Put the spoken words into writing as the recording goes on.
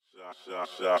Your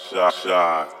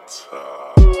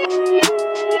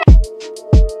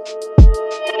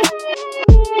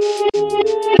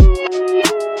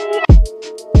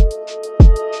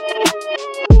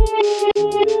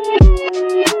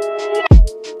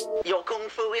kung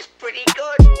fu is pretty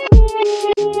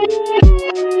good.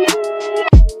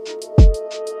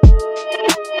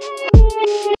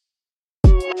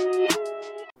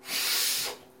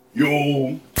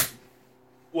 Yo,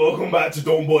 welcome back to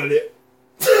Don't Boil It.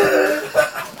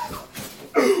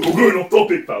 We're going off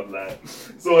topic, fam. Like,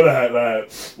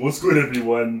 what's good,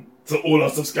 everyone? To all our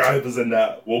subscribers and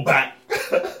that, we're back.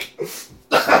 What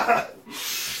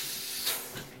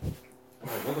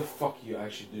the fuck are you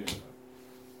actually doing?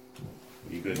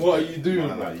 You good? What are you doing,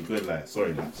 No, man? you good, lad?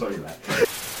 Sorry, lad.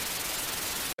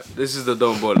 This is the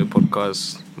Don't Boil It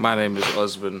podcast. My name is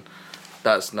Osman.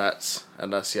 That's Nats,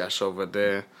 and that's Yash over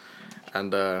there.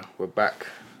 And we're back,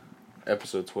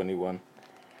 episode 21.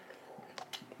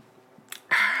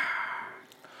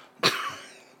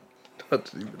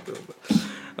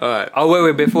 Alright. Oh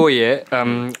wait, before we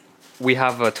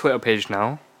have a Twitter page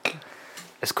now.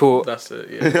 It's called. That's it,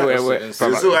 yeah. Wait. It's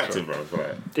still active, bro.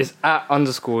 Right. It's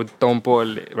 @_Don't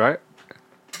Boil It, right?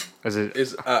 Is it?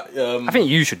 It's I think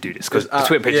you should do this because the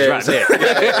Twitter page yeah, is right there.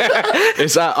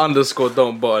 It's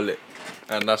 @_Don't Boil It.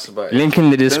 And that's about it. Link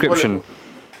in the description.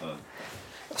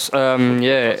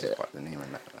 Yeah. Part of the name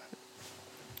and that.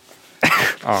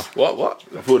 What?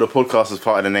 I thought the podcast was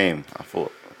part of the name. I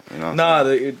thought, you know. Nah,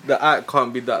 the ad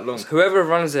can't be that long. Whoever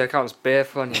runs the account's bare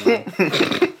funny. Man.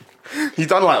 He's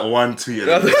done like 1 tweet.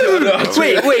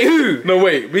 wait, who? No,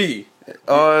 wait, me.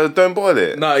 Don't boil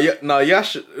it.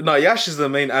 Yash is the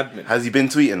main admin. Has he been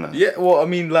tweeting that? Yeah, well, I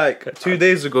mean, like 2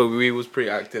 days ago we was pretty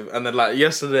active, and then like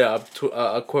yesterday I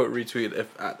quote retweeted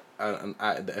at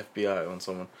the FBI on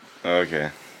someone. Okay.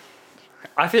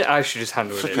 I think I should just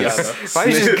handle it. Yeah, Why are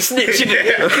you just snitching it?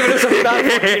 Giving us a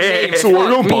bad fucking name. So we're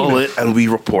gonna boil it and we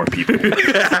report people. We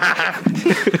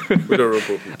don't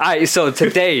report people. Alright, so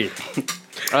today,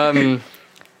 a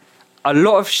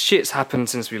lot of shit's happened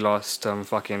since we last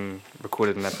fucking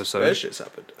recorded an episode. That shit's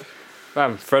happened.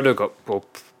 Fredo got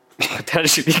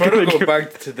potentially. Fredo got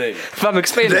bagged today. Fam,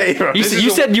 explain Today, it. bro. You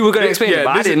said you were going to explain it,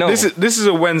 but I didn't know. This is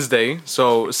a Wednesday,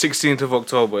 so 16th of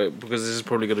October, because this is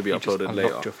probably going to be uploaded later.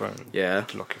 Unlock your phone. Yeah.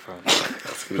 Lock your phone.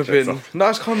 No,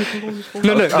 it's calm. No.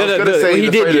 gonna say What he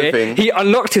the did, Fredo yeah. thing. He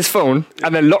unlocked his phone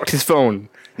and then locked his phone.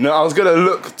 No, I was gonna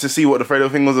look to see what the Fredo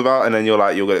thing was about, and then you're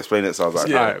gonna explain it. So I was like,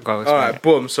 Yeah. Alright, go on, explain Alright,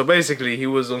 boom. So basically, he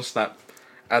was on Snap,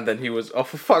 and then he was, oh,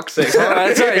 for fuck's sake.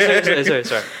 Alright,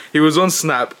 sorry. He was on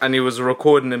Snap, and he was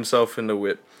recording himself in the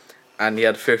whip, and he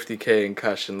had 50k in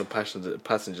cash in the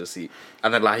passenger seat,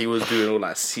 and then like he was doing all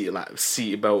like seat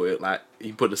belt, like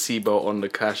he put the seat belt on the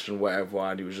cash and whatever,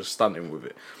 and he was just stunting with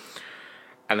it.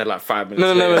 And then like 5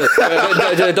 minutes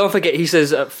later, No. Don't forget, he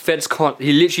says feds can't.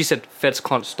 He literally said feds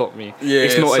can't stop me. yeah,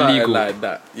 it's not something illegal. like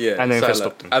that. Yeah, And then something Feds like-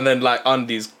 stopped him. And then like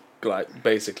Undies like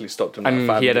basically stopped him. Like, And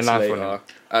 5 he had a minutes knife on later.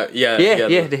 him. Yeah,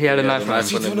 he had a knife on him. What's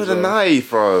he on him doing as with a well. knife,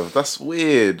 bro? That's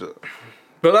weird.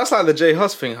 But that's like the Jay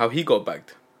Huss thing. How he got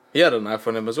bagged. He had a knife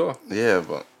on him as well. Yeah,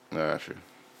 but no, actually,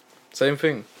 Same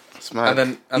thing. it's mad.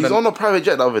 And He's then- on a private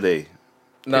jet the other day.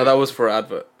 No, that was for an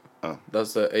advert. Oh.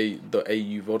 That's the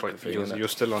AU vodka thing. You're, innit? you're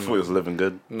still I on. thought he was living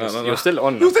good. No. You're still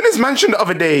on. He was in his mansion the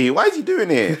other day. Why is he doing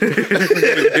it?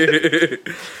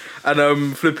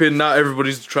 And flipping now,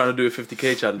 everybody's trying to do a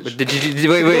 50k challenge. Did you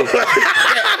wait?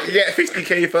 Get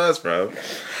 50k first, bro.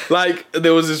 Like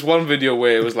there was this one video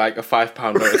where it was like a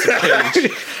 £5 note to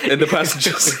change in the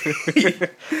passenger seat,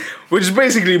 which is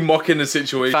basically mocking the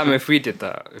situation. Fam, if we did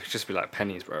that, it'd just be like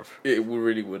pennies, bro. It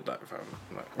really would like, fam.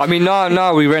 Like, I mean,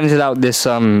 no, we rented out this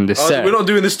set. we're not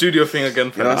doing the studio thing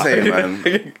again, You know fam. what I'm saying, man?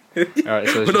 Alright,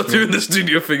 so it's We're not just me. doing the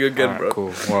studio thing again, Alright, bro.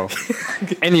 cool. Well,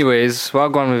 anyways, well,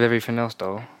 I've gone with everything else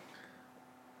though.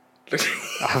 I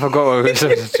forgot what we were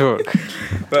supposed to talk.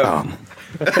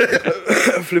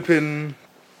 Flipping.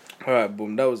 All right,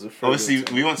 boom. That was the first. Obviously,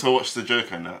 we want to watch the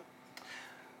Joker and that.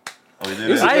 Are we doing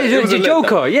It was that? it was The a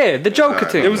Joker, yeah, the Joker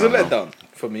Alright, thing. It was a No. letdown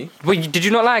for me. Wait, did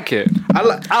you not like it? I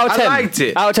Out of 10. liked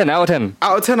it. Out of 10. Out of 10.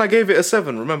 Out of 10, I gave it a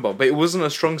 7. Remember, but it wasn't a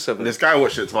strong 7. This guy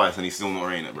watched it twice and he's still not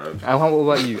rating it, bro. And what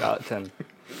about you? Out of 10.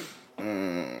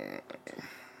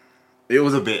 It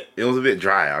was a bit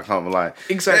dry. I can't lie.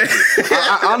 Exactly.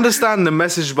 I understand the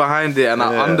message behind it, and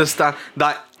I Yeah. understand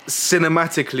that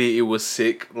cinematically it was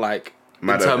sick. Like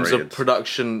Mad in terms of overrated.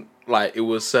 production, like it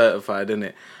was certified,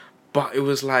 innit? But it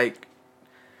was like,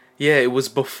 yeah, it was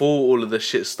before all of the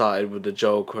shit started with the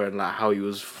Joker and like how he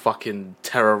was fucking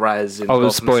terrorizing. Oh,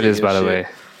 Gotham spoilers, City by and the shit.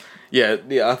 way. Yeah,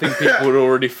 I think people had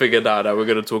already figured out that we're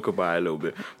gonna talk about it a little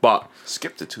bit, but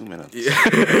Skip to 2 minutes.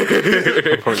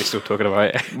 We're probably still talking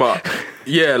about it.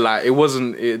 yeah, like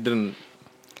it didn't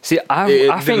See, I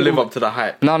didn't think live up to the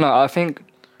hype. No, I think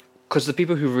because the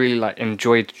people who really like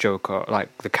enjoyed Joker,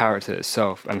 like the character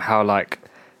itself and how like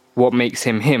what makes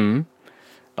him,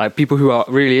 like people who are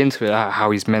really into it,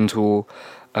 how he's mental,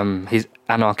 his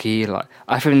anarchy, like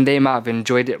I think they might have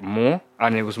enjoyed it more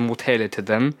and it was more tailored to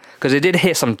them because it did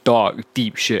hit some dark,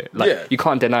 deep shit. Like Yeah. you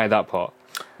can't deny that part.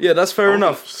 Yeah, that's fair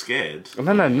enough. Scared.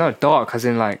 No, dark as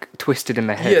in like twisted in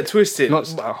the head. Yeah, twisted. Not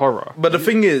horror. But the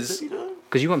thing is,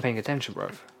 Because you weren't paying attention, bro.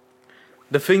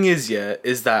 the thing is, yeah,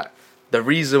 is that the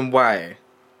reason why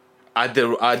I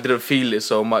didn't feel it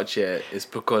so much, yeah, is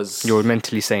because You're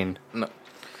mentally sane.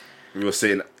 We were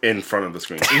sitting in front of the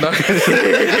screen.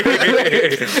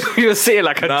 You were sitting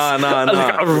like a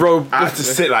like a robe. I had to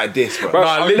sit like this, bro. Bro, no,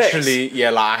 our literally, yeah,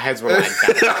 like our heads were like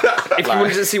that. If you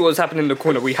wanted to see what was happening in the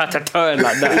corner, we had to turn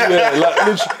like that. Yeah, like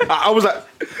literally, I was like,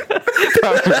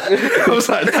 I was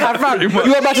like, You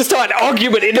were about to start an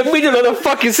argument in the middle of the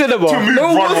fucking cinema.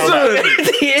 no,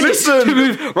 listen, To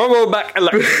move roll back and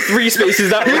like 3 spaces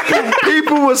that way.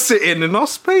 people were sitting in our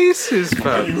spaces,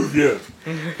 fam. Yeah.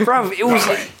 Bro, it was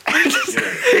like,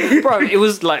 bro, it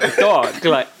was like dark.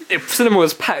 Like if cinema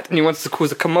was packed and you wanted to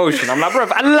cause a commotion, I'm like, bro,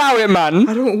 allow it, man.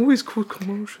 I don't always cause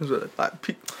commotions, but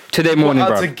like, Today morning, out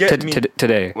bro. to get me.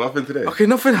 Today. What happened today? okay,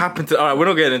 nothing happened to. All right, we're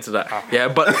not getting into that. Yeah,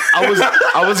 but I was.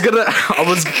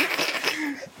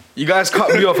 You guys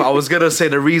cut me off. I was gonna say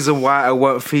the reason why I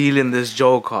weren't feeling this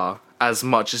Joker as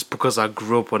much is because I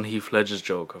grew up on Heath Ledger's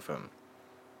Joker, fam.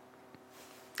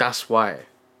 That's why.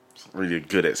 Really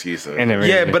good excuse, though. Innit, really?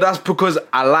 Yeah, but that's because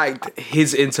I liked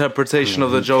his interpretation of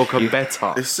the Joker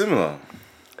better. It's similar.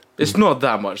 It's not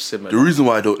that much The similar. reason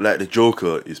why I don't like the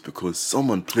Joker is because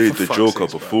someone played the fuck's Joker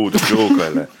sakes, before the Joker.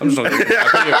 Like,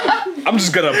 I'm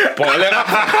just gonna bottle it up.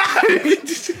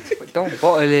 Don't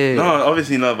bottle it. no,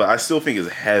 obviously not, but I still think it's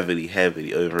heavily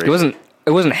overrated.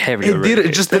 It wasn't heavy.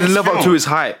 It just didn't live up to his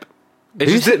hype. It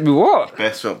Who just said what?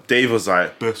 Best film. Dave was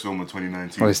like, best film of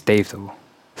 2019. Oh, it's Dave though.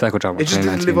 Psychodrama. It just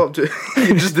didn't live up to.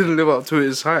 It just didn't live up to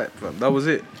his hype, fam. That was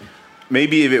it.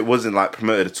 Maybe if it wasn't like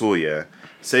promoted at all, yeah.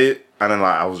 Say, and then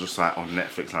like I was just like on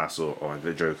Netflix and I saw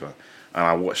the Joker, and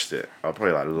I watched it. I'd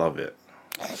probably like love it.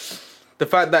 The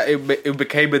fact that it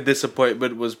became a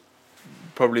disappointment was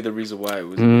probably the reason why it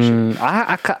was. shit.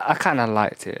 I kind of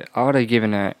liked it. I would have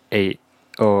given it 8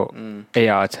 or 8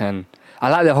 out of 10. I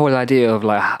like the whole idea of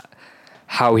like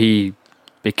how he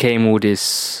became all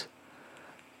this,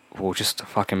 well, just a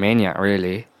fucking maniac,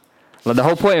 really. Like the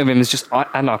whole point of him is just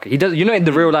anarchy. He does, in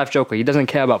the real life Joker, he doesn't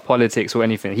care about politics or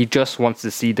anything. He just wants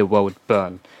to see the world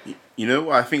burn. You know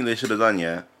what I think they should have done?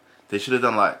 Yeah, they should have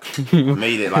done like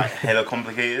made it like hella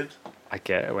complicated. I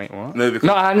get it. Wait, what? No, because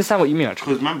I understand what you mean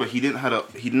actually. because remember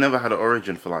he never had an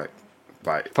origin for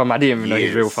like From I didn't even know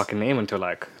his real years. fucking name until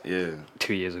like yeah.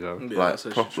 2 years ago. Yeah, Like, that's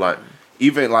actually true. like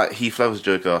even like Heath Ledger's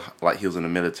Joker, like he was in the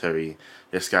military.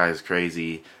 This guy is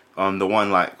crazy. The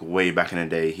one like way back in the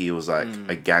day, he was like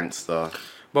a gangster.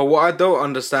 But what I don't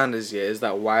understand is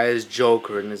that why is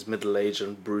Joker in his middle age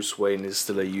and Bruce Wayne is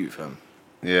still a youth, fam?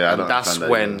 Yeah, I And don't that's understand that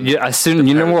when- either. Yeah, as soon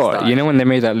you know parents what? died. You know when they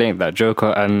made that link that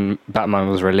Joker and Batman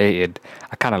was related,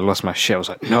 I kind of lost my shit. I was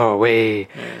like, no way,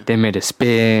 they made a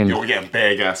spin. You're getting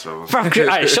bare gas, bro.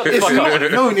 Alright, shut the fuck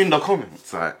up. No one in the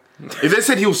comments. Like, if they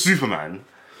said he was Superman,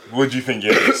 what do you think he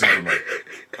was Superman?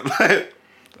 Like,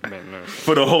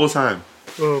 for the whole time.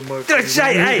 Hey,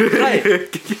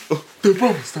 The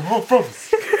brothers.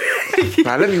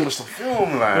 Like, let me watch the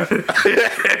film, like.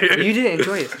 you didn't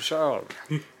enjoy it, so shut up.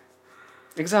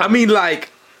 Exactly. I mean, like,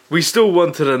 we still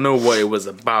wanted to know what it was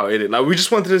about, innit? Like, we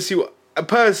just wanted to see what.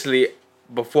 Personally,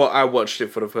 before I watched it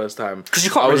for the first time, because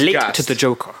you I can't was relate gassed. to the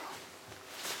Joker.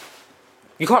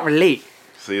 You can't relate.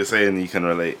 So you're saying you can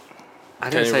relate? I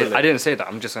Can you relate? didn't say that.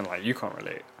 I'm just saying like you can't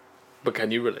relate. But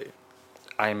can you relate?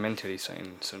 I am mentally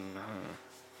sane, so no.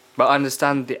 But I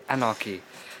understand the anarchy.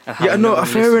 And how Yeah, no, one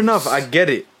fair listens. enough. I get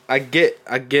it. I get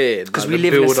it. Because Like, we the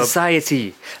live in a build-up-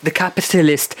 society, the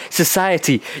capitalist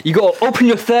society. You gotta open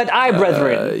your third eye,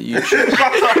 brethren. You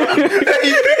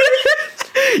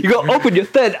gotta open your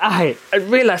third eye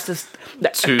and realize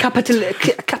that Two- a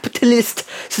capitalist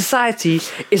society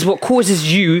is what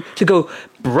causes you to go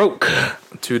broke.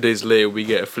 2 days later, we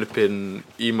get a flipping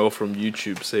email from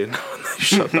YouTube saying they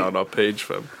shut down our page,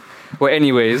 fam. Well,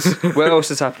 anyways, what else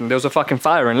has happened? There was a fucking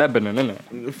fire in Lebanon,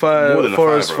 innit? More than a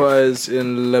Forest fire, bro. fires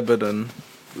in Lebanon.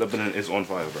 Lebanon is on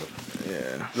fire, bro.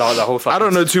 Yeah. Like the whole fucking I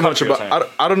don't know too much country about. was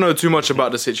saying. I don't know too much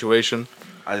about the situation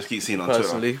I just keep seeing it on Twitter.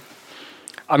 personally.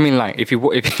 I mean, like, if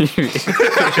you if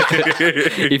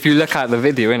you look at the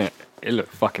video, innit, it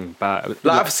looked fucking bad.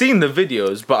 Like, I've seen the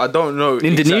videos, but I don't know.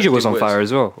 Indonesia exactly was on where fire it's-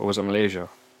 as well, or was it Malaysia?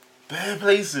 Bare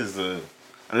places though.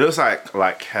 And it looks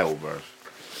like hell, bro.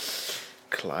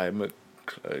 Climate,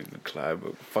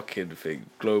 fucking thing,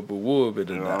 global warming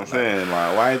You and know what I'm that. saying?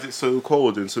 Like, why is it so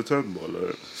cold in September?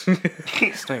 Like,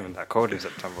 It's not even that cold in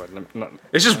September.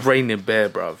 It's just raining bare,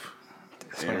 bruv.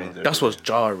 yeah, That's what's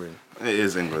jarring. it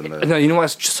is England though. No, you know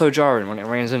what's just so jarring when it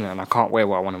rains in it and I can't wear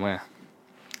what I want to wear.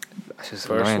 That's just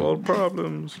First annoying. world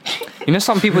problems. You know,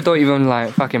 some people don't even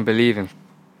like fucking believe in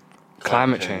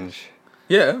climate change.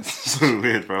 Yeah. So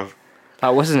weird, bro.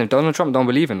 Like, what's his name? Donald Trump don't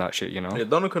believe in that shit, you know? Yeah,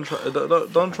 Donald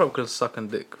Trump can suck and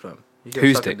dick, fam. He can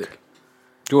Whose suck a dick?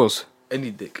 Yours.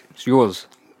 Any dick. It's yours.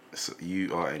 So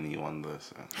you are anyone though.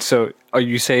 So. So, are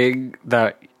you saying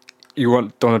that you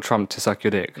want Donald Trump to suck your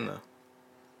dick? No.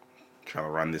 Trying to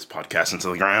run this podcast into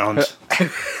the ground.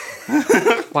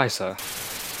 Why, sir?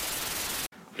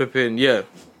 Flipping, yeah.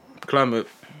 Climate,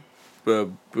 boy,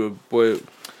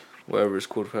 whatever it's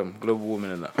called, fam. Global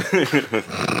warming and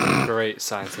that. Great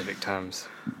scientific terms.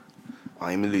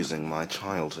 I'm losing my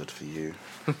childhood for you.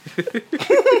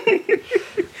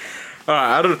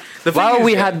 Alright, I don't. The thing While is,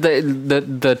 we yeah, had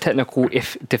the technical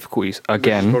difficulties which is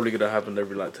again, probably gonna happen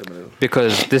every like 10 minutes.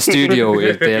 because the studio,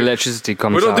 is the electricity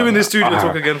comes We're not out. doing this studio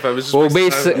talk again, fam. It's just Well,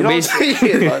 wasting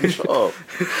time.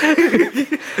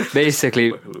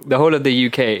 basically, the whole of the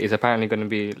UK is apparently going to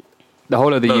be the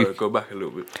whole of the No, UK. go back a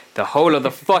little bit. The whole of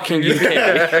the fucking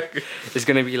UK is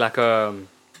going to be like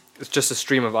it's just a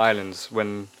stream of islands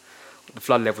when the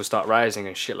flood levels start rising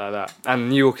and shit like that. And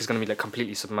New York is going to be like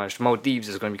completely submerged. Maldives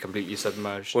is going to be completely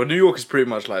submerged. Well, New York is pretty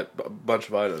much like a bunch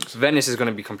of islands. Venice is going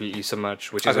to be completely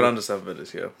submerged, which I is can understand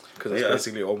Venice, yeah, because it's Yeah.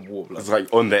 basically on water. It's like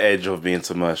on the edge of being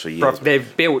submerged for years. Bruv,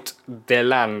 they've built their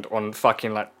land on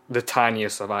fucking like the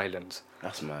tiniest of islands.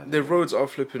 That's mad. The roads are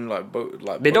flipping like boat.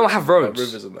 Like They don't boats have and, like, roads.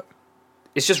 rivers and that.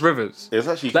 It's just rivers. It's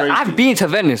actually Like, crazy. I've been to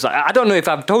Venice. Like, I don't know if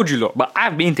I've told you lot, but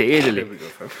I've been to There Italy. we go,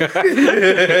 fam.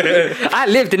 I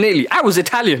lived in Italy. I was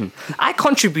Italian. I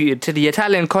contributed to the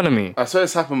Italian economy. I swear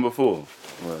it's happened before.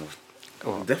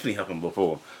 Well, it definitely happened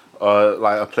before.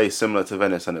 Like a place similar to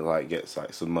Venice, and it like gets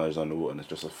like submerged underwater, and it's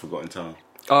just a forgotten town.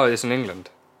 Oh, it's in England.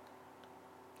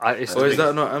 It's Or is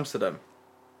that not Amsterdam?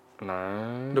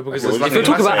 no. No, because Okay, it's well, like If you a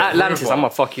talk about massive Atlantis, river. I'm gonna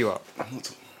fuck you up.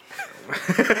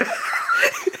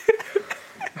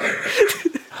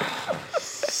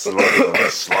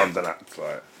 London act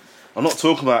like. I'm not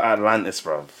talking about Atlantis,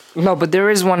 bro. No, but there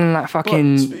is one in that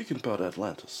fucking. Speaking about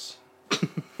Atlantis.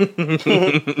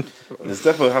 It's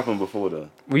definitely happened before though.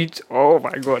 Oh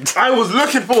my god. I was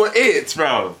looking for it,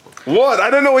 bro. What? I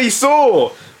don't know what you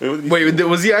saw. Wait,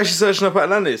 was he actually searching up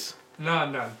Atlantis?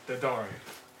 No, don't worry.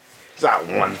 It's that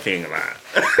one thing, man.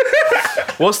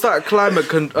 What's that climate?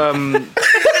 The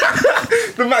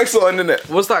Max on, innit?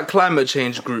 What's that climate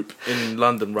change group in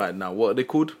London right now? What are they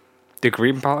called? The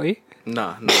Green Party?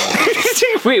 Nah,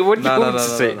 Wait, what do you no, want to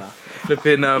say?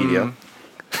 Flipping Media.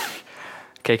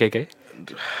 KKK?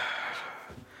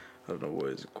 I don't know what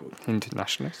is it called.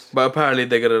 Internationalists? But apparently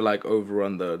they're gonna like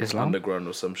overrun the Islam? underground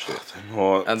or some shit.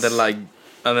 What? And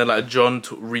then John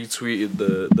retweeted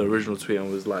the original tweet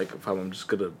and was like, "Fam, I'm just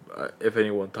gonna if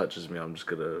anyone touches me, I'm just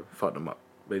gonna fuck them up."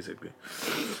 Basically,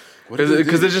 What did they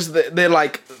because do? they're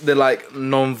like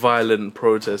non-violent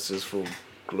protesters for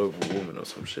global warming or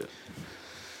some shit.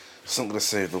 It's not gonna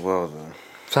save the world, though.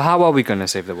 So how are we gonna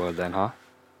save the world then, huh?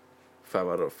 Fam,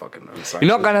 I don't fucking know. You're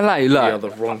not gonna lie, We are look. the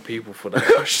wrong people for that.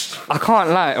 I can't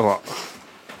lie. What?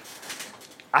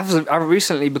 I've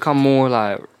recently become more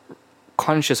like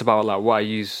conscious about like what I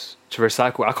use to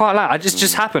recycle. I can't lie. I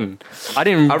just happened. I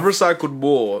didn't. I've recycled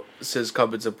more since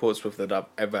coming to Portsmouth than I've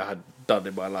ever had done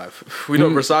in my life. We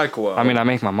don't recycle. I mean, I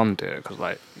make my mum do it because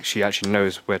like she actually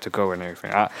knows where to go and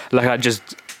everything.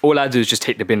 All I do is just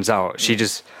take the bins out. She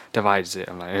just divides it.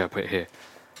 I'm like, yeah, put it here.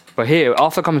 But here,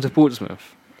 after coming to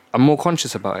Portsmouth, I'm more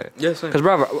conscious about it. Yeah, same. Because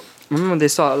brother, remember they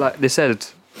said,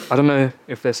 I don't know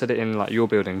if they said it in like your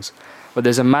buildings, but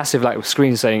there's a massive like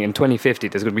screen saying in 2050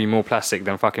 there's gonna be more plastic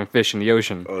than fucking fish in the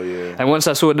ocean. Oh, yeah. And once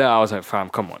I saw that, I was like, fam,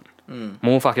 come on,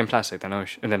 more fucking plastic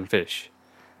than fish.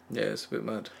 Yeah, it's a bit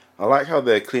mad. I like how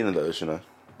they're cleaning the ocean, though.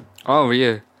 Oh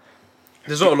yeah.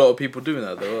 There's not a lot of people doing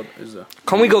that though, is there?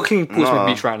 Can we go clean Portsmouth Nah.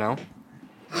 Beach right now?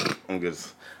 I'm good.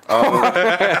 But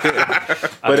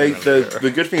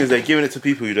the good thing is they're giving it to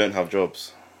people who don't have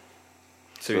jobs.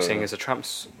 So you're saying it's a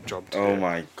tramp's job? To Oh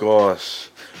my gosh.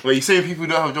 Wait, you saying people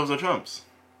who don't have jobs are tramps?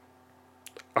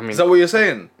 I mean, Is that what you're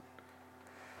saying?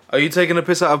 Are you taking a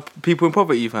piss out of people in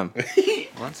poverty, fam?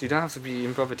 what? You don't have to be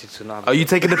in poverty to not. Are you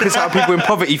taking the piss out of people in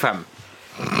poverty, fam?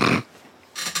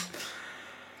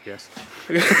 Yes.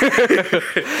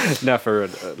 No, for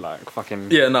real, like fucking.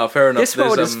 Yeah, no, fair enough. This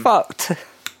world There's, is fucked. It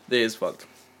is fucked.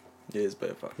 It is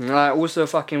very fucked. Like, also,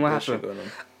 fucking what There's shit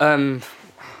happened? going on.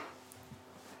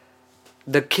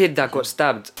 The kid that got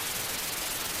stabbed.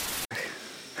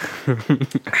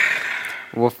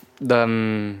 With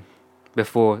the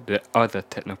before the other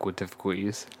technical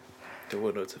difficulties. There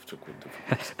were no difficult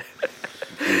difficulties.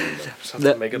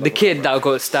 The kid that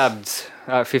got stabbed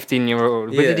at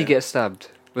 15-year-old. Where did he Yeah. get stabbed?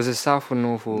 Was it south or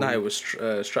north or? No, it was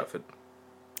Stratford.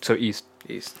 So east.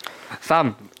 East.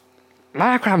 Fam,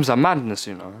 crimes are madness,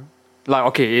 you know. Like,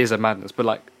 okay, it is a madness, but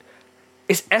like,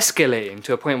 it's escalating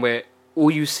to a point where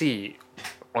all you see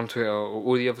on Twitter or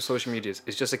all the other social medias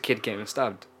is just a kid getting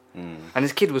stabbed. And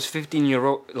this kid was 15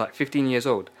 years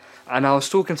old. And I was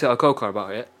talking to Akoko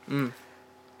about it,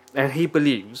 and he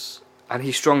believes, and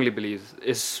he strongly believes,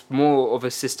 it's more of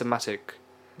a systematic.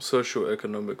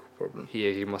 Socio-economic problem.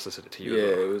 He must have said it to you. Yeah,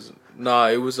 as well. it was. Nah,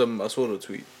 it was. I saw the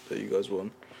tweet that you guys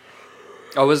won.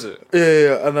 Oh, was it?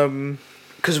 Yeah, and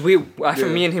Because I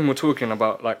think me and him were talking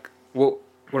about like what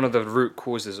one of the root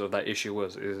causes of that issue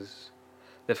is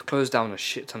they've closed down a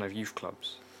shit ton of youth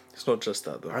clubs. it's not just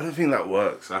that though. I don't think that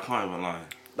works. I can't even lie.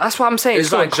 That's what I'm saying. It's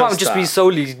So not it can't just just be that.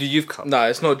 solely the youth club. Nah,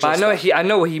 it's not just. But I know that. I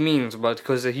know what he means, but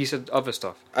because he said other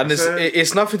stuff. And So-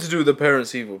 it's nothing to do with the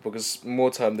parents either, because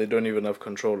more time they don't even have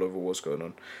control over what's going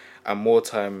on, and more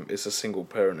time it's a single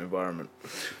parent environment.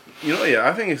 You know, yeah,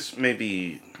 I think it's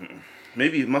maybe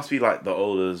it must be like the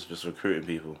olders just recruiting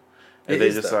people. If It they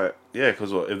is just that. like, yeah,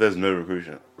 because if there's no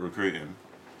recruiting,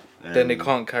 Then they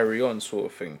can't carry on, sort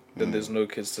of thing. Then there's no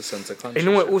kids to send to country. You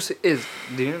know what also is?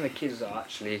 Do you know the kids that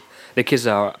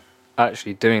are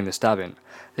actually doing the stabbing?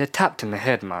 They're tapped in the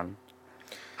head, man.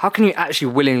 How can you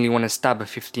actually willingly want to stab a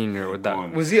 15-year-old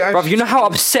that? Was he Bruv, actually? you know how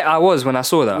upset I was when I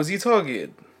saw that? Was he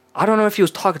targeted? I don't know if he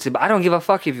was targeted, but I don't give a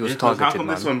fuck if he was How targeted, come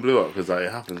this man. one blew up? Because like,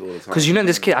 it happens all the time. Because you know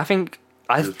this kid,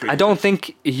 I don't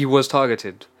think he was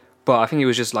targeted, but I think he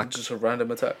was just like Just a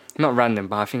random attack. not random,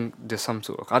 but I think there's some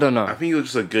sort of I don't know. I think he was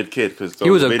just a good kid because He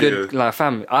was a good like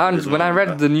family. There's When I nothing read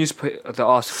like the newspaper, the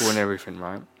article and everything,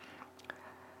 right?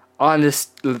 I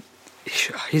understand.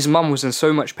 His mum was in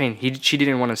so much pain. She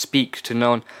didn't want to speak to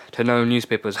no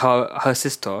newspapers. Her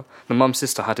sister, the mum's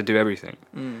sister, had to do everything.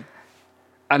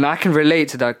 And I can relate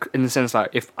to that in the sense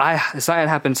like if something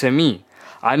happened to me,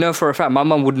 I know for a fact my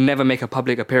mum would never make a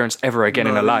public appearance ever again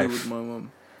in her Neither life. would my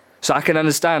mum. So I can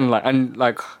understand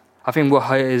I think what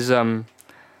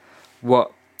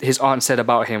his aunt said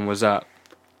about him was that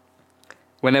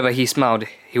whenever he smiled,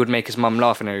 he would make his mum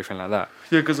laugh and everything like that.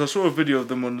 Yeah, because I saw a video of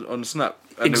them on Snap.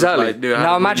 and it was Exactly. like they had Now a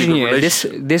really imagine good you,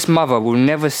 relationship. this mother will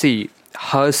never see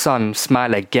her son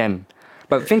smile again.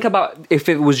 But think about if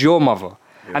it was your mother,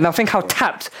 and now think how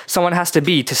tapped someone has to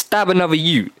be to stab another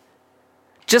you.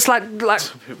 Just like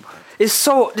it's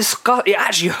so disgusting. It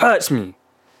actually hurts me.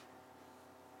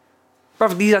 Bro,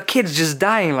 these are kids just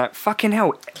dying like fucking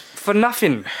hell for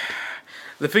nothing.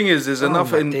 The thing is, there's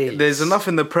enough my in days. there's enough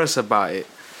in the press about it.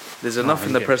 There's enough I'm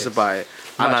in the getting press pissed. about it,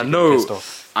 I'm and actually getting pissed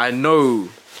off. I know,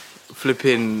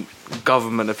 flipping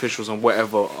government officials and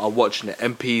whatever are watching it.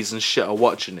 MPs and shit are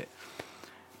watching it,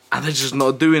 and they're just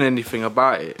not doing anything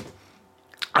about it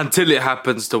until it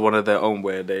happens to one of their own,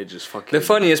 where they just fucking. The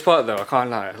funniest part though, I can't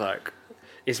lie, like,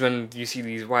 is when you see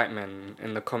these white men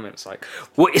in the comments like,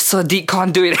 "What is Sadiq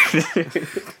Khan doing?"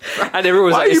 And they're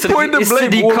always Why like, are you "It's pointing the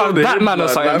blame Sadiq all Khan on him, Batman or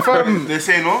man? something." Like, fam, They're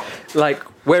saying what? Like,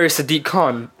 where is Sadiq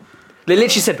Khan? They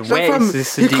literally said, "Where is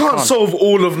this you Sadiq can't Khan?" solve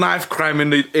all of knife crime in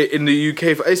the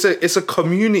UK. It's a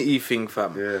community thing,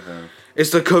 fam. Yeah, man. It's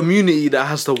the community that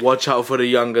has to watch out for the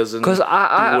youngers and 'Cause do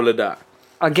I- all of that.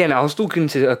 Again, I was talking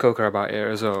to Akoka about it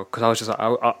as well because I was just like,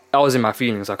 I was in my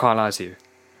feelings. I can't lie to you.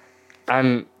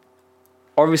 And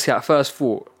obviously, at first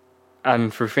thought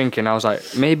and through thinking, I was like,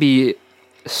 maybe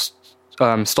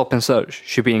stop and search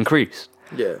should be increased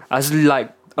Yeah. as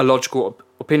like a logical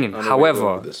opinion. I know where you're going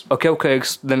However, with this.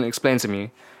 Akoka then explained to me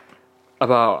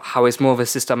about how it's more of a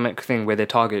systemic thing where they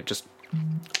target just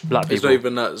black It's people. not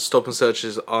even that stop and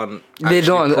searches aren't. They're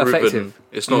actually not proven. effective.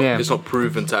 It's not. Yeah. It's not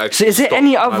proven to So actually. is there stop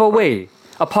any knife other crime. way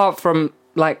apart from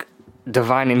like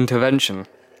divine intervention?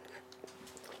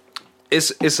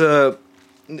 It's a.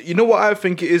 You know what I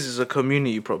think it is a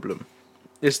community problem.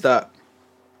 It's that.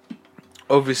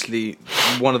 Obviously,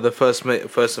 one of the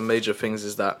first and major things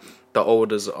is that the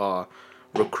olders are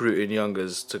recruiting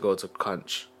youngers to go to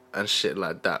crunch and shit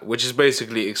like that, which is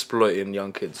basically exploiting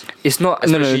young kids. It's not.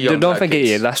 Especially young Don't black forget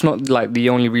kids. it. That's not like the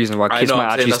only reason why kids might I'm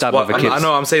saying actually that's stab what- other kids. I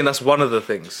know. I'm saying that's one of the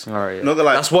things. All right. Yeah. Not that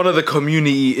like That's one of the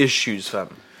community issues,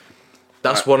 fam.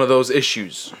 That's one of those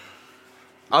issues.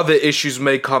 other issues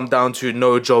may come down to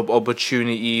no job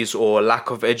opportunities or lack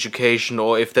of education,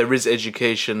 or if there is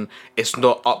education, it's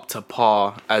not up to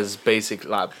par as basic,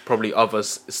 like probably other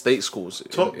state schools.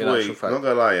 Top in Boy, actual fact. not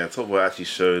gonna lie, yeah, Top Boy actually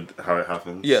showed how it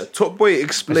happens. Yeah, Top Boy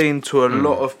explained to a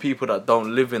lot of people that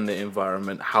don't live in the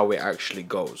environment how it actually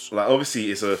goes. Like,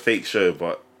 obviously, it's a fake show,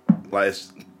 but like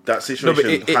that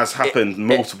situation has happened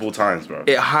multiple times, bro.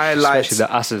 It highlights Especially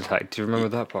the acid attack. Do you remember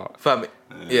that part? Fam,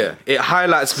 yeah, it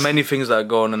highlights many things that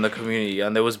go on in the community,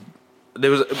 and there was,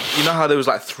 you know how there was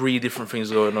like 3 different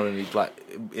things going on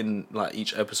in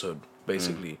each episode,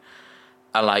 basically,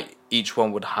 and like each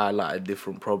one would highlight a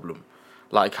different problem,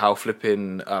 like how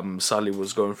flipping Sully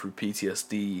was going through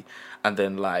PTSD, and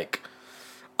then like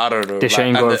I don't know, The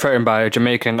Shane and got threatened by a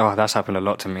Jamaican. Oh, that's happened a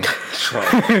lot to me.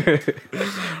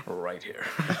 right here,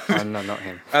 No, not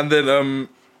him. and then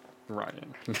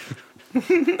Ryan.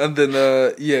 and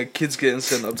then yeah, kids getting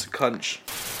sent up to Cunch.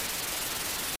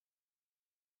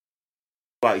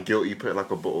 Like guilty, put like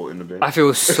a bottle in the bin. I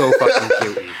feel so fucking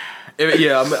guilty.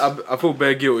 Yeah, I feel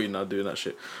bare guilty now doing that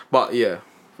shit. But yeah,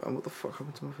 fam, what the fuck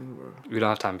happened to my thing, bro? We don't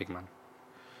have time, big man.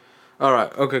 All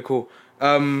right, okay, cool.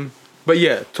 But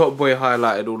yeah, Top Boy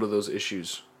highlighted all of those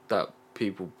issues that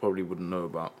people probably wouldn't know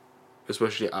about,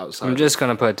 especially outside. I'm just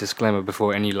gonna put a disclaimer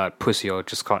before any like pussy or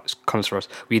just comes for us.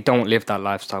 We don't live that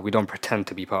lifestyle. We don't pretend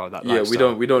to be part of that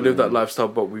lifestyle. Yeah, we don't live that lifestyle,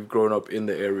 but we've grown up in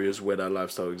the areas where that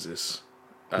lifestyle exists.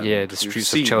 And Yeah, the we've streets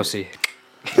seen of Chelsea.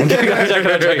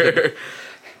 it.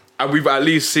 And we've at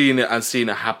least seen it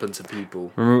happen to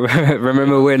people.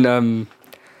 Remember when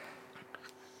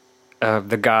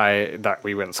the guy that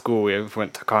we went to school with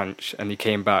went to Conch and he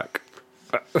came back.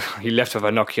 He left with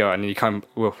a Nokia and he came.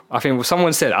 Well, I think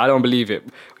someone said, I don't believe it.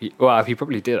 He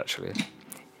probably did actually.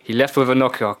 He left with a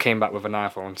Nokia, came back with an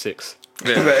iPhone 6.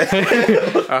 Yeah.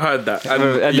 I heard that,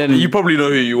 and then you probably know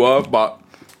who you are, but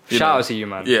Shout out to you,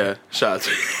 man. Yeah, shout out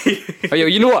to you. Oh, yo,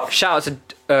 you know what? Shout out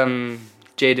to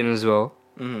Jaden as well.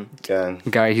 Gang.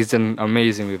 Guy, he's done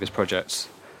amazing with his projects.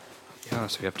 Yeah,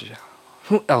 so we have to.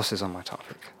 Who else is on my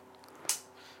topic?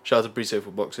 Shout out to Pre-Safe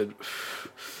for boxing.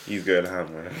 He's going to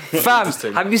have, man. Fam,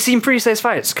 have you seen Pre-Sales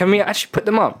fights? Can we actually put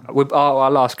them up?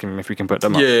 I'll ask him if we can put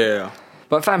them up. Yeah.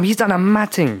 But fam, he's done a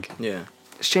mad thing. Yeah.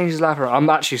 It's changed his life around. I'm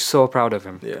actually so proud of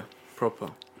him. Yeah. Proper.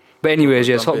 But anyways,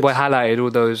 yeah, Done Top Boy bits. highlighted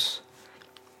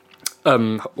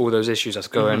all those issues that's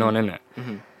going on, innit?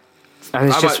 Mm-hmm. And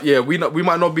it's just... we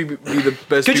might not be the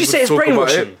best. Could you people say to it's talk about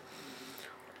brainwashing? it.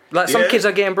 Like, some Yeah. kids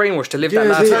are getting brainwashed to live that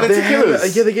Yeah, lifestyle.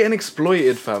 they're getting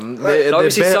exploited, fam.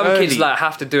 Obviously, they're some bare kids early. like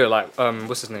have to do it. Like,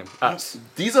 what's his name?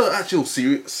 These are actual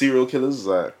serial killers.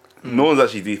 Like, no one's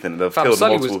actually deep in it. They've Fam, killed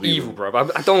Sully multiple was people. evil, bro.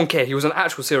 But I don't care. He was an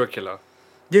actual serial killer.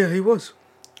 Yeah, he was.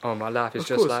 Oh, my life is Of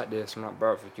just course. like this. I'm like,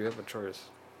 bro, if you have a choice.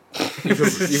 You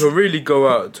can really go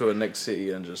out to a next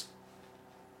city and just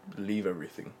leave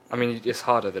everything. I mean, it's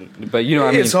harder than, but you know what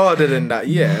I mean. It's harder than that,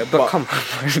 yeah. But come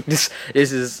on, this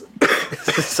is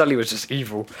Sully was just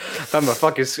evil. Fam, I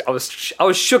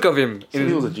was shook of him. So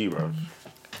he was a G, bro.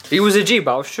 He was a G,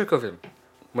 but I was shook of him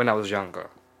when I was younger.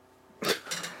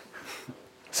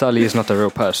 Sully is not a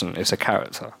real person; it's a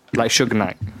character, like Suge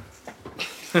Knight.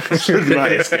 Suge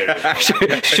Knight is scary.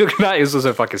 Suge Knight is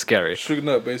also fucking scary. Suge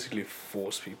Knight basically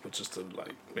forced people just to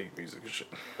like make music and shit,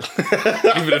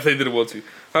 even if they didn't want to.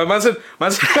 Man said,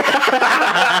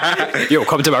 Yo,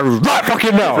 come to my room right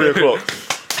fucking now. 3 o'clock.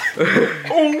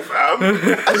 Oh, fam.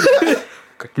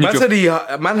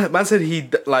 man said he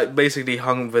like basically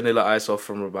hung Vanilla Ice off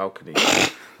from a balcony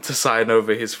to sign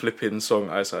over his flipping song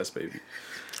Ice Ice Baby.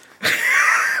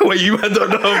 Wait, you man don't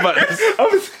know about this?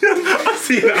 I've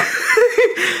seen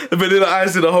that. Vanilla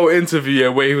Ice did a whole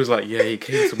interview where he was like, yeah, he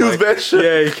came to my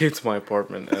he came to my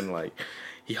apartment and like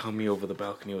he hung me over the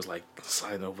balcony. He was like,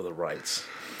 sign over the rights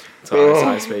to Ice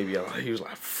Ice Baby. And, like, he was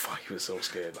like, fuck, he was so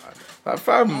scared. Like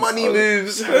fam, Money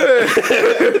moves.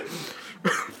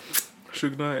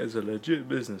 Suge Knight is a legit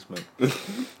businessman.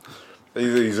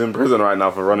 He's in prison right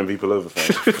now for running people over,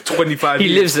 fam. 25 He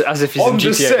years. lives as if he's On in the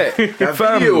GTA. set. That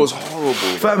Fam. video was horrible.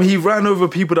 Fam, he ran over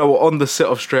people that were on the set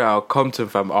of Straight Outta Compton,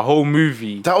 fam. A whole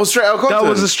movie. That was straight out of Compton. That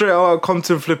was a Straight Outta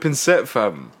Compton flipping set,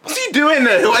 fam. What's he doing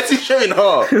there? Why is he showing her?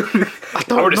 I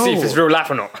want to see if it's real life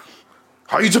or not.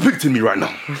 How are you depicting me right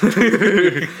now?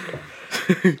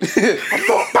 I'm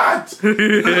not bad.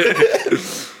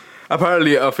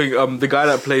 Apparently, I think the guy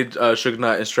that played Suge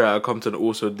Knight in Straight Outta Compton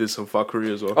also did some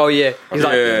fuckery as well. Oh yeah, he's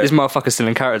like, Yeah. this motherfucker's still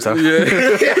in character.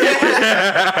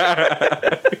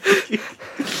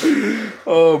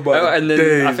 Oh my Oh, and then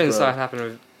days, I think bro. something happened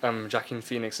with Joaquin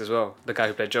Phoenix as well, the guy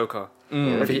who played Joker.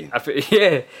 I think,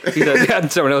 yeah, he's like,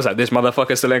 and someone else like, this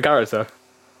motherfucker's still in character.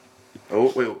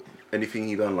 Oh, wait. Anything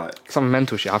he done like? Some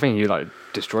mental shit. I think you like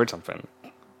destroyed something.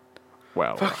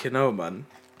 Well, Fucking hell, man.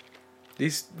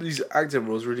 These acting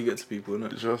roles really get to people,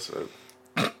 innit? Just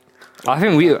I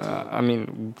think we.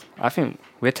 I think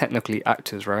we're technically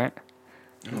actors, right?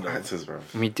 actors, bro.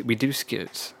 We do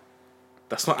skits.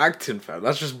 That's not acting, fam.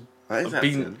 That's just That is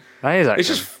being. acting. That is acting. It's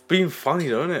just being funny,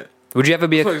 though, isn't it? Would you ever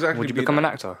be? It's not exactly Would you be become an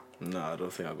that. actor? No, I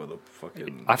don't think I got the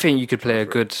fucking. I think you could play a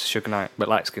good Suge Knight, but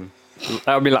light skin.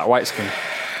 That would be like white skin.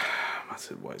 I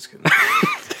said white skin.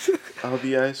 I'll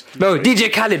be ice cream. No,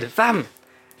 DJ Khaled, fam.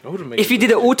 I wouldn't make If it he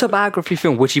did an look autobiography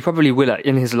film, which he probably will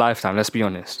in his lifetime, let's be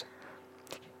honest,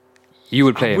 you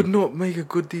would good. play I would him. not make a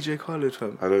good DJ Khaled,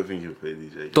 fam. I don't think he'll play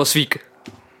DJ. Tosfik.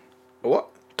 What?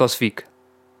 Tosfik.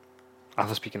 I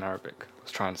was speaking Arabic. I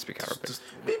was trying to speak Arabic.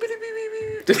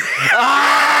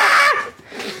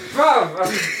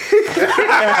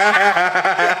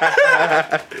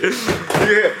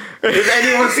 If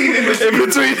anyone seen him In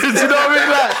between, do you know what I mean?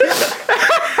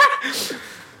 Like,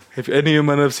 if any of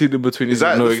man have seen in between, Is you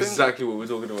that know the thing? exactly what we're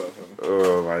talking about, fam.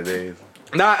 Oh my days.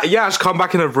 Nah, yeah, just come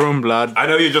back in the room, blood. I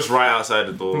know you're just right outside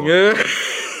the door. Yeah.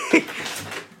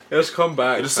 Just come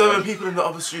back. There's so many people in the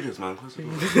other studios, man.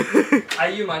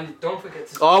 Hey, you man, don't forget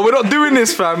to. Oh, we're not doing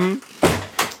this, fam.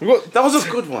 That was a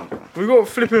good one. We got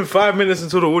flipping 5 minutes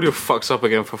until the audio fucks up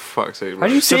again. For fuck's sake, How bro.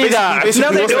 do you say that? basically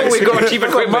Now they what's know next? we got cheap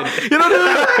equipment. You know,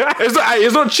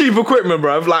 it's not cheap equipment,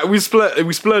 bro. Like we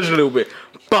splurge a little bit,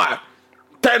 but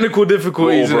technical We're all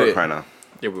difficulties. broke Innit? right now.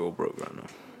 Yeah, we're all broke right now.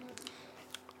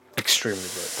 Extremely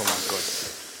good. Oh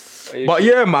my god. But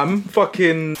yeah, man,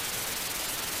 fucking.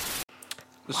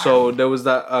 So there was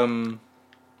that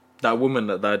that woman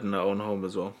that died in her own home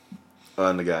as well,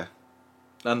 And the guy.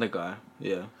 and the guy.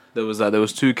 Yeah, there was that. There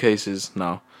was 2 cases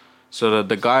now. So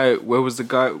the guy, where was the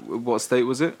guy? What state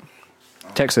was it?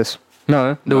 Texas.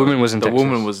 No, the woman was in the Texas.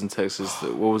 woman was in Texas.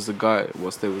 What was the guy?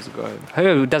 What state was the guy in?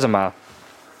 Hey, it doesn't matter.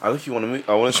 I look you want to meet.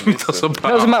 I want to meet. It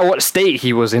doesn't matter what state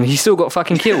he was in. He still got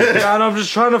fucking killed. Yeah, and I'm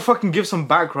just trying to fucking give some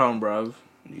background, bruv.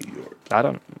 New York. I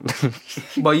don't.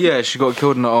 But yeah, she got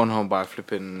killed in her own home by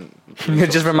flipping. It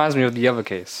just reminds me of the other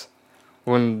case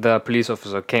when the police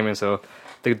officer came into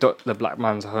the black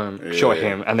man's home, shot Yeah.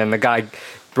 him, and then the guy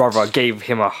brother gave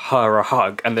her a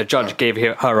hug, and the judge gave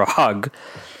her a hug.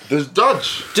 The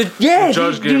judge. Yeah,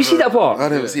 judge did you gave see her- that part? I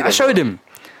didn't see I that showed part. him.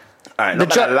 Alright, The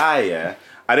not gonna lie, yeah.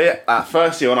 I did at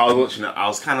first, yeah, when I was watching it, I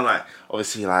was kind of like,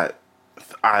 obviously, like,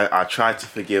 I tried to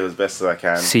forgive as best as I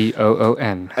can.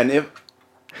 COON. And if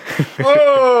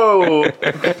oh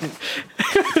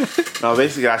no,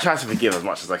 basically I tried to forgive as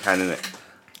much as I can in it.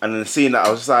 And then seeing that,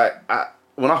 I was just like,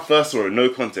 when I first saw it, no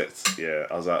context, yeah,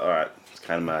 I was like, all right, it's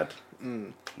kind of mad.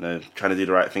 No, trying to do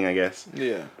the right thing, I guess.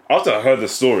 Yeah. After I heard the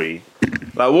story,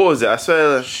 like, what was it? I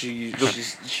swear, She's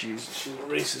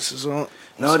racist as well.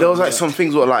 no, there was like some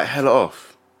things were like hella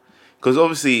off. Because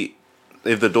obviously,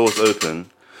 if the door's open,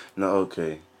 no,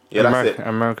 okay, yeah, that's it.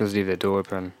 Americans leave their door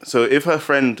open. So if her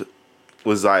friend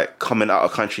was like coming out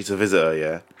of country to visit her,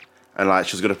 yeah, and like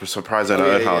she was gonna surprise her in her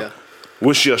own house,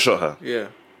 would she have shot her? Yeah.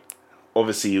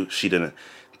 Obviously she didn't.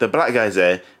 The black guy's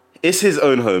there. It's his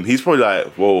own home. He's probably like,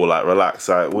 whoa, like relax.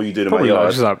 Like, what are you doing Probably in my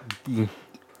like, yard? just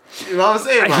like, You know what I'm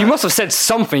saying? he must have said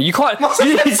something. You can't. Must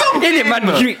have said something, In it, man.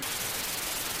 man.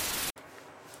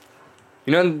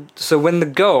 You know, so when the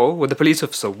girl with the police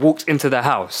officer walked into the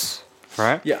house,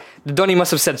 right? Yeah. The Donny must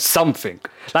have said something.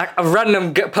 Like a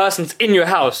random person's in your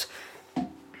house.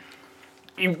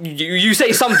 You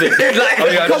say something.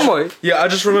 Like, come on. Yeah, I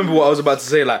just remember what I was about to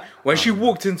say. Like when she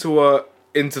walked into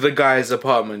the guy's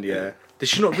apartment, yeah. Did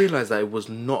she not realize that it was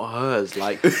not hers?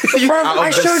 Like, Bro, out of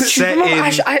I the showed you. setting.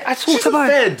 Remember, I talked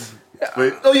about it.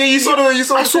 Wait. Oh yeah, you saw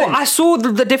the I saw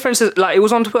the differences. Like it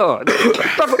was on Twitter.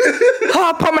 Brother, her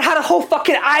apartment had a whole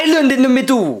fucking island in the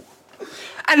middle,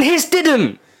 and his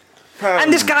didn't.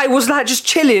 And this guy was like just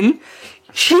chilling.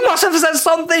 She must have said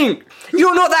something.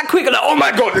 You're not that quick. Like, oh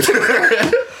my god.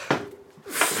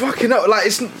 fucking hell, like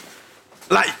it's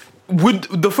like would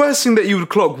the first thing that you would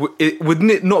clock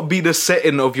wouldn't it not be the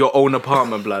setting of your own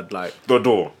apartment, blood? Like The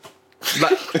door.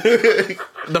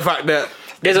 the fact that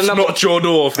There's a it's number. not your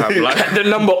door, fam. Like, The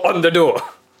number on the door.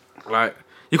 like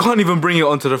you can't even bring it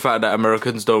onto the fact that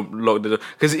Americans don't lock the door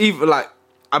because even like.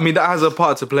 I mean that has a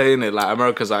part to play in it. Like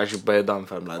Americans are actually better done,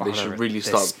 fam. Like they should really They're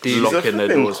start stealing. locking their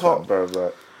doors. Cop, Fam. bro,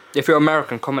 like, If you're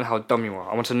American, comment how dumb you are.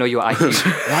 I want to know your ID.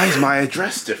 why is my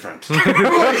address different?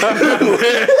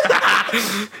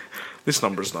 This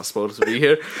number's not supposed to be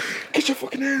here. Get your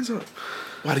fucking hands up.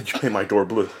 Why did you paint my door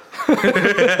blue?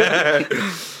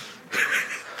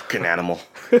 Fucking animal.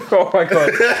 Oh my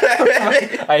god.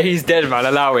 Hey, he's dead, man.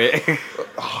 Allow it.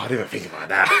 Oh, I didn't even think about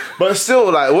that. But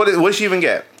still, like, what did she even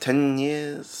get? 10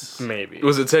 years? Maybe.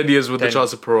 Was it 10 years with the 10.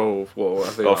 chance of parole? Well, I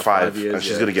think Or like 5. years. And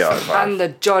she's yeah. gonna get out of 5. And the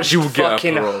judge She will get a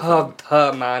fucking parole, hugged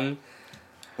her, man.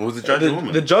 Was the judge a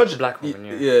woman? The judge, Black woman,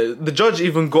 yeah. yeah, the judge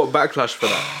even got backlash for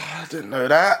that. I didn't know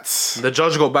that. The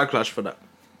judge got backlash for that.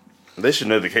 They should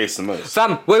know the case the most.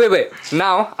 Fam, wait.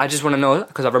 Now, I just want to know,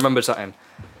 because I remembered something.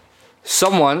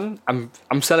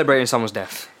 I'm celebrating someone's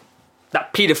death.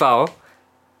 That paedophile.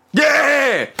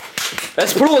 Yeah,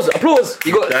 Let's applause.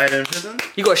 Died in prison?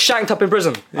 You got shanked up in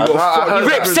prison. I heard You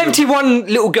raped that. 71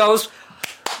 little girls.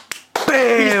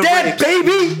 bam, He's dead,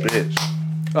 baby. Bitch.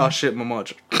 Oh shit, my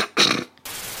march.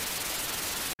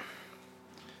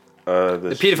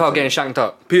 The paedophile getting shanked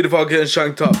up. Pedophile getting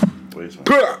shanked up. Wait a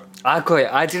minute. I got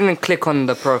it. I didn't click on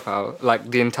the profile, like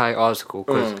the entire article,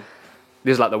 because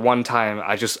this is like the one time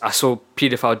I saw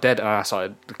paedophile dead and I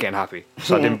started getting happy.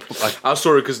 So I didn't. I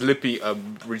saw it because Lippy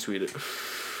retweeted.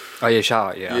 Oh yeah,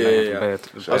 shout out, yeah. Yeah.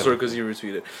 I saw it because you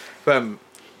retweeted. Fam.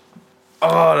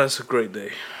 Oh, that's a great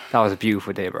day. That was a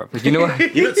beautiful day, bro. You know what?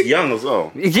 He looks young as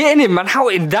well. Getting him, man. How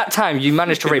in that time you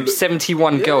managed to rape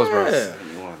 71 girls, bro? Yeah.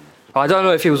 I don't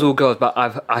know if it was all girls, but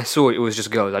I saw it was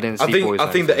just girls. I didn't see boys. I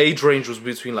think the age range was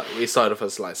between like it started off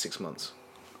as like 6 months.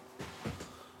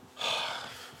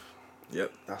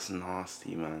 Yep, That's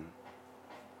nasty, man.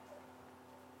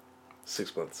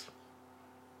 6 months.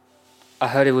 I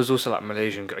heard it was also like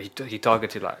Malaysian girls. He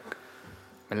targeted like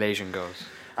Malaysian girls.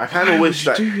 I kind of wish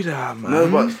that. do that, man. No,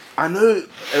 but I know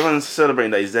everyone's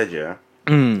celebrating that he's dead, yeah.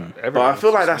 But I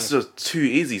feel like that's just too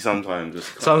easy sometimes.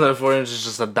 Just Sometimes for him it's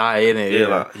just a die in it. yeah,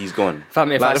 like he's gone.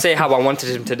 Fam, if Like I say how I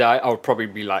wanted him to die, I would probably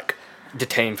be like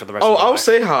detained for the rest of my I'll life.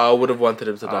 say how I would have wanted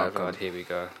him to die. Oh god, here we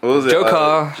go. What was it?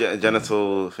 Joker.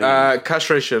 Genital thing.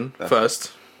 Castration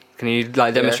first. Can you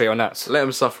like demonstrate on that? Let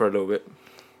him suffer a little bit.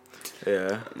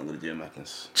 Yeah. I'm not gonna do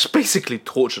madness. Just basically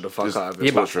torture the fuck Just out of him.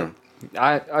 Yeah, but- torture him.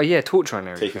 Torture and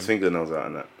Take everything. his fingernails out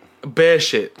and that. Bare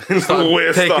shit. Start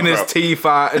Weird taking stuff, his bro. teeth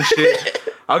out and shit.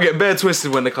 I'll get bare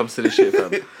twisted when it comes to this shit,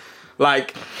 fam.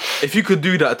 Like, if you could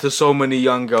do that to so many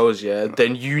young girls, yeah,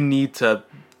 then you need to.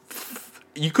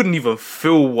 You couldn't even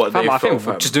feel what Fam, they I felt, think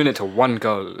fam. just doing it to one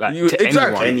girl, like You, to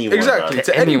exactly, anyone. Anyone, to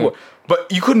To anyone. anyone.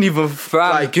 But you couldn't even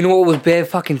Fam, do you know what was bare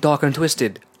fucking dark and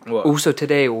twisted? What? Also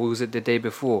today, or was it the day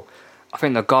before? I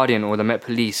think the Guardian or the Met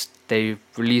Police, they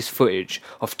released footage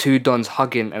of 2 dons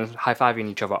hugging and high-fiving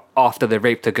each other after they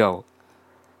raped a girl.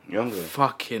 Younger.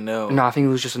 fucking hell. No, I think it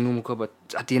was just a normal girl, but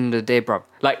at the end of the day, bro,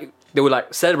 like, they were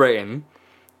like celebrating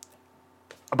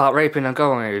about raping a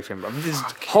girl and everything, bro. This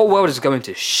whole world is going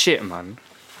to shit, man.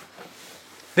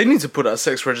 They need to put that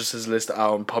sex registers list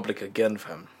out in public again,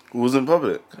 fam. It wasn't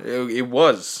public, It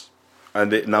was.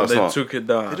 and now it's They not. took it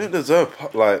They down. don't deserve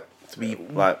to be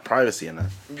like privacy in that.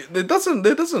 It doesn't.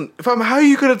 Fam, how are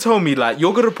you gonna tell me like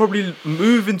you're gonna probably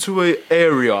move into an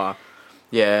area,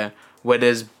 yeah, where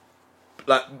there's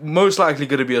like most likely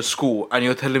gonna be a school, and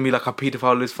you're telling me like a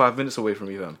paedophile lives 5 minutes away from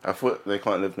you, fam? I thought they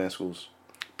can't live near schools.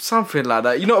 Something like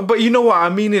that, you know. But you know what I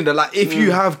mean in that, like if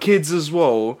you have kids as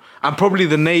well, and probably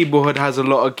the neighborhood has a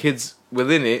lot of kids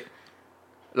within it,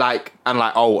 like and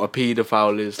like a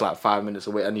paedophile lives like 5 minutes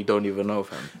away, and you don't even know,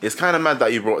 fam. It's kind of mad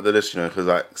that you brought the list, you know, because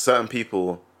like certain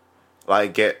people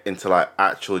like get into like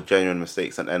actual genuine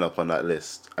mistakes and end up on that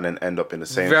list, and then end up in the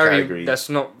same category. That's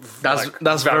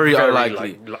very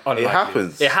unlikely. It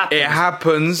happens. It happens. It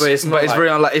happens, But it's not like- very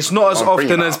unlikely. It's not as Don't bring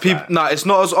often it as up, people. like. No, it's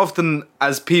not as often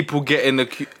as people getting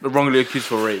wrongly accused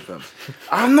for rape. Fam.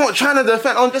 I'm not trying to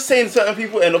defend. I'm just saying certain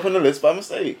people end up on the list by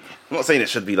mistake. I'm not saying it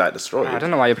should be like destroyed. I don't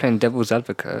know why you're playing devil's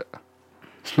advocate.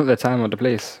 It's not the time or the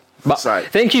place. But It's like,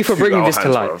 thank you for shoot bringing our this to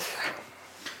hands, light. bruv.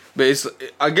 But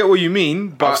I get what you mean,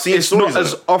 but I've seen it's not stories of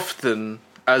as it. often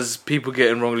as people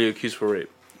getting wrongly accused for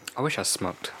rape. I wish I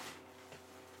smoked.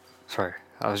 Sorry,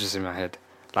 that was just in my head.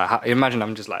 Like, imagine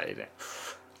I'm just like,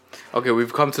 Okay,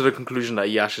 we've come to the conclusion that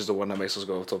Yash is the one that makes us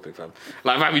go off topic, fam.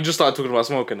 Like, man, we just started talking about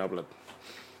smoking now, blood.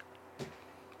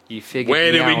 you figured.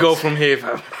 Where me did we out. go from here,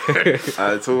 fam?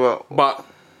 Talk about But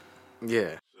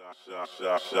yeah.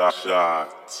 Shot.